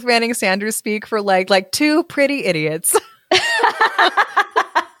like Ruth Manning Sanders speak for like two pretty idiots?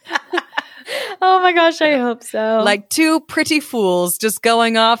 Oh my gosh, I hope so. Like two pretty fools just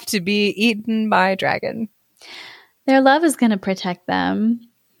going off to be eaten by a dragon. Their love is going to protect them.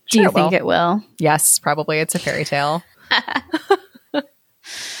 Do you think it will? Yes, probably. It's a fairy tale.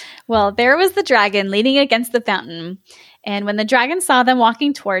 Well, there was the dragon leaning against the fountain. And when the dragon saw them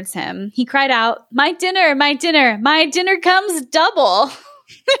walking towards him, he cried out, my dinner, my dinner, my dinner comes double.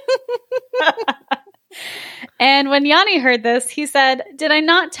 And when Yanni heard this, he said, did I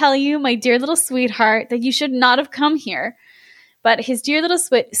not tell you, my dear little sweetheart, that you should not have come here? But his dear little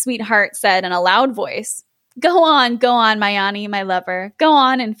sweetheart said in a loud voice, Go on, my Yanni, my lover. Go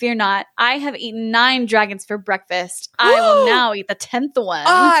on and fear not. I have eaten 9 dragons for breakfast. I will now eat the 10th one.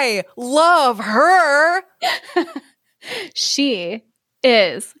 I love her. She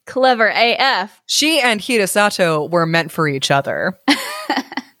is clever AF. She and Hirasato were meant for each other.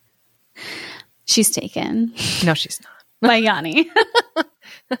 She's taken. No, she's not. By Yanni.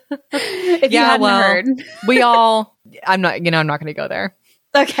 If you hadn't heard. I'm not going to go there.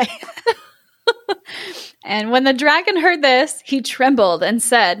 Okay. And when the dragon heard this, he trembled and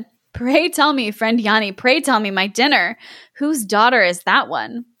said, "Pray tell me, friend Yanni, pray tell me my dinner. Whose daughter is that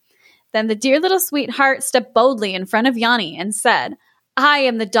one?" Then the dear little sweetheart stepped boldly in front of Yanni and said, "I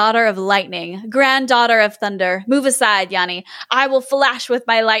am the daughter of lightning, granddaughter of thunder. Move aside, Yanni. I will flash with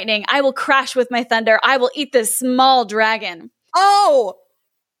my lightning. I will crash with my thunder. I will eat this small dragon." Oh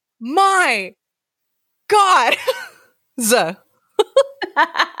my God.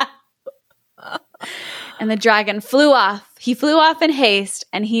 And the dragon flew off. He flew off in haste,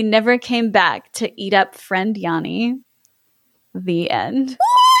 and he never came back to eat up friend Yanni. The end.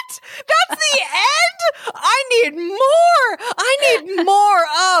 What? That's the end? I need more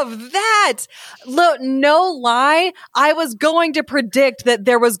of that. Look, no lie. I was going to predict that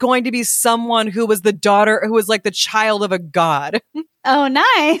there was going to be someone who was the daughter, who was like the child of a god. Oh,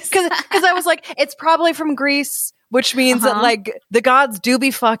 nice. Because I was like, it's probably from Greece, which means that like the gods do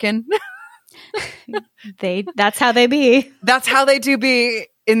be fucking. That's how they be. That's how they do be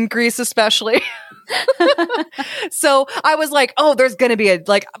in Greece, especially. So I was like, oh, there's going to be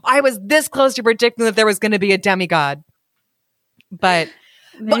I was this close to predicting that there was going to be a demigod. But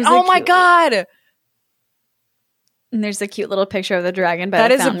oh my God. And there's a cute little picture of the dragon.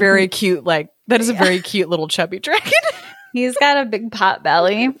 That is a very cute, very cute little chubby dragon. He's got a big pot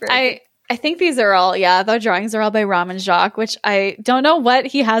belly. I think these are all, the drawings are all by Ramen Jacques, which I don't know what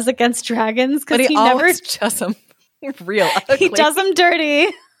he has against dragons, because he never does them real ugly. He does them dirty.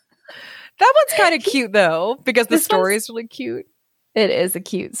 That one's kind of cute though, because the story is really cute. It is a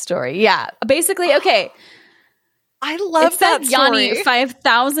cute story. Yeah. Basically, okay. I love that story. Yanni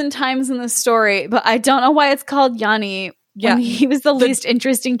 5,000 times in the story, but I don't know why it's called Yanni when he was the least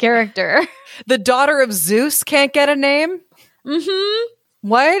interesting character. The daughter of Zeus can't get a name? Mm-hmm.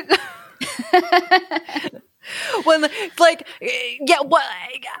 What? When I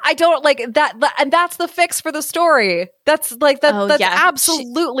don't like that, and that's the fix for the story. That's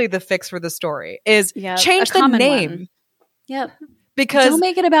absolutely the fix for the story is change the name. One. Yep. Because don't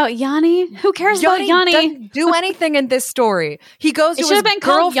make it about Yanni. Who cares about Yanni? Doesn't do anything in this story. He goes to his girlfriend. It should have been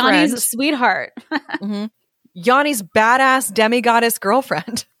called Yanni's sweetheart. Mm-hmm. Yanni's badass demigoddess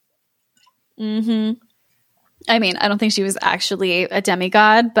girlfriend. Mm-hmm. I mean, I don't think she was actually a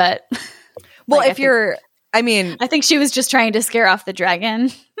demigod, but well, I think she was just trying to scare off the dragon.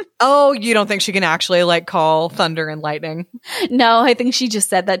 Oh, you don't think she can actually call thunder and lightning? No, I think she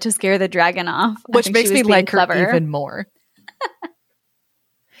just said that to scare the dragon off, which makes me like her even more.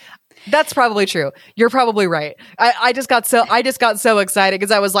 That's probably true. You're probably right. I just got so excited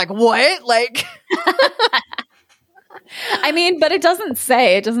because I was like, what? Like, I mean, but it doesn't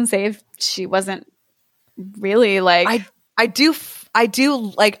say if she wasn't really like. I do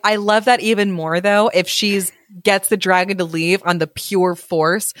like, I love that even more though, if she's gets the dragon to leave on the pure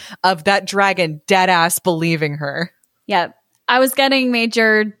force of that dragon dead ass believing her. Yeah. I was getting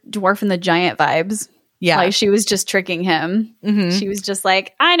major Dwarf and the Giant vibes. Yeah. Like she was just tricking him. Mm-hmm. She was just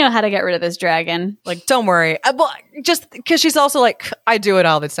like, I know how to get rid of this dragon. Like, don't worry. Well, just because she's also like, I do it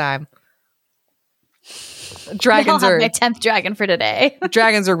all the time. Dragons are my 10th dragon for today.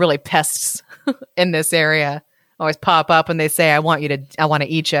 Dragons are really pests in this area. Always pop up and they say, I want to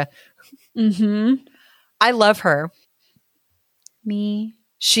eat you. Mm-hmm. I love her. Me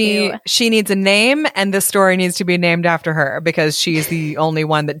She needs a name, and this story needs to be named after her because she's the only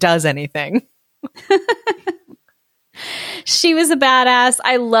one that does anything. She was a badass.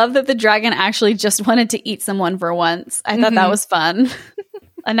 I love that the dragon actually just wanted to eat someone for once. I thought that was fun.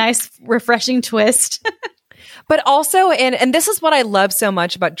 A nice, refreshing twist. But also, and this is what I love so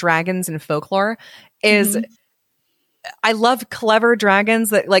much about dragons and folklore, is I love clever dragons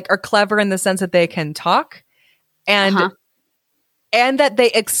that are clever in the sense that they can talk and that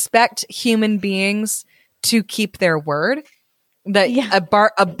they expect human beings to keep their word. That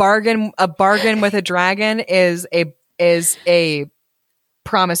a bargain with a dragon is a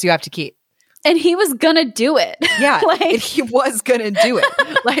promise you have to keep. And he was gonna do it. Yeah, he was gonna do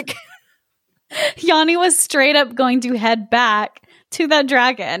it. Yanni was straight up going to head back to that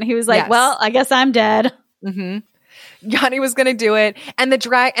dragon. He was like, well, I guess I'm dead. Mm-hmm. Yanni was going to do it. And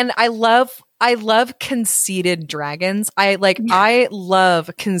and I love I love conceited dragons. I love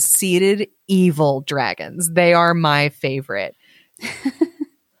conceited evil dragons. They are my favorite.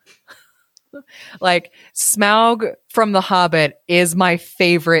 Like Smaug from The Hobbit is my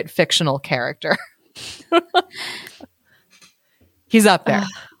favorite fictional character. He's up there.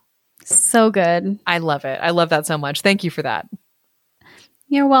 So good. I love it. I love that so much. Thank you for that.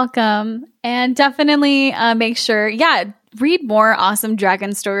 You're welcome. And definitely make sure, read more awesome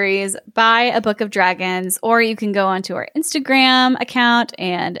dragon stories. Buy a book of dragons, or you can go onto our Instagram account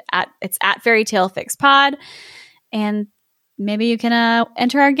and it's at Fairy Tale Fix Pod. And maybe you can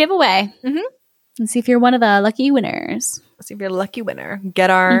enter our giveaway and see if you're one of the lucky winners. See if you're a lucky winner. Get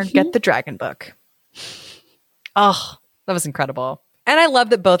the dragon book. Oh, that was incredible. And I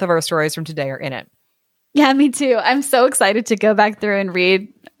love that both of our stories from today are in it. Yeah, me too. I'm so excited to go back through and read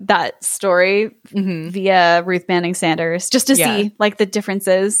that story via Ruth Manning Sanders just to see like the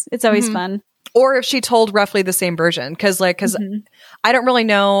differences. It's always fun. Or if she told roughly the same version. Because I don't really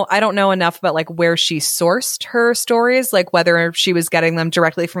know. I don't know enough about like where she sourced her stories, like whether she was getting them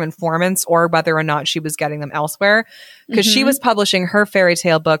directly from informants or whether or not she was getting them elsewhere. Because she was publishing her fairy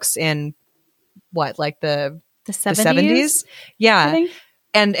tale books in what, like the 70s? Yeah.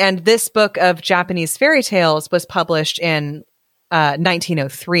 And this book of Japanese fairy tales was published in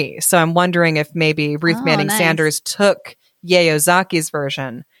 1903. So I'm wondering if maybe Ruth Manning Sanders took Yae Ozaki's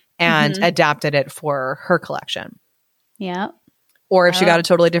version and adapted it for her collection. Yeah. Or if she got a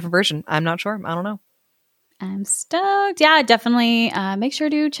totally different version. I'm not sure. I don't know. I'm stoked. Yeah, definitely make sure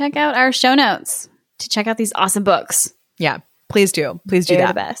to check out our show notes to check out these awesome books. Yeah, please do. Please do They're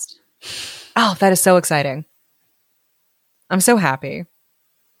that. the best. Oh, that is so exciting. I'm so happy.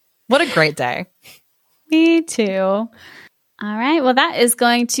 What a great day. Me too. All right. Well, that is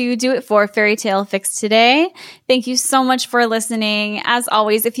going to do it for Fairy Tale Fix today. Thank you so much for listening. As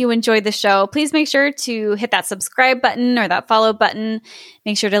always, if you enjoyed the show, please make sure to hit that subscribe button or that follow button.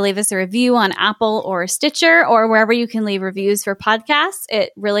 Make sure to leave us a review on Apple or Stitcher or wherever you can leave reviews for podcasts.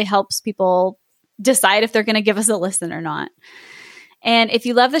 It really helps people decide if they're going to give us a listen or not. And if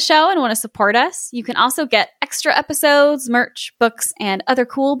you love the show and want to support us, you can also get extra episodes, merch, books, and other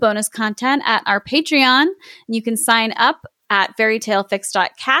cool bonus content at our Patreon. And you can sign up at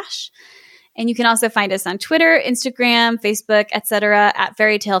fairytalefix.cash. And you can also find us on Twitter, Instagram, Facebook, etc. at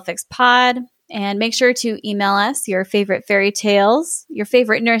fairytalefixpod. And make sure to email us your favorite fairy tales, your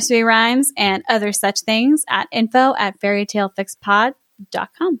favorite nursery rhymes, and other such things at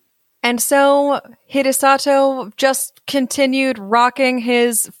info@fairytalefixpod.com. And so Hidesato just continued rocking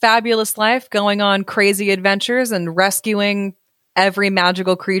his fabulous life, going on crazy adventures and rescuing every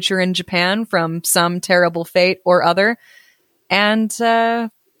magical creature in Japan from some terrible fate or other. And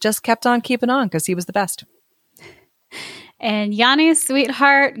just kept on keeping on because he was the best. And Yanni's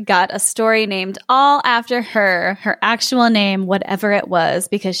sweetheart got a story named all after her actual name, whatever it was,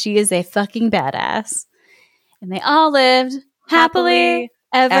 because she is a fucking badass. And they all lived happily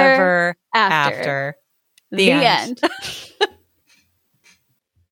ever after. The end.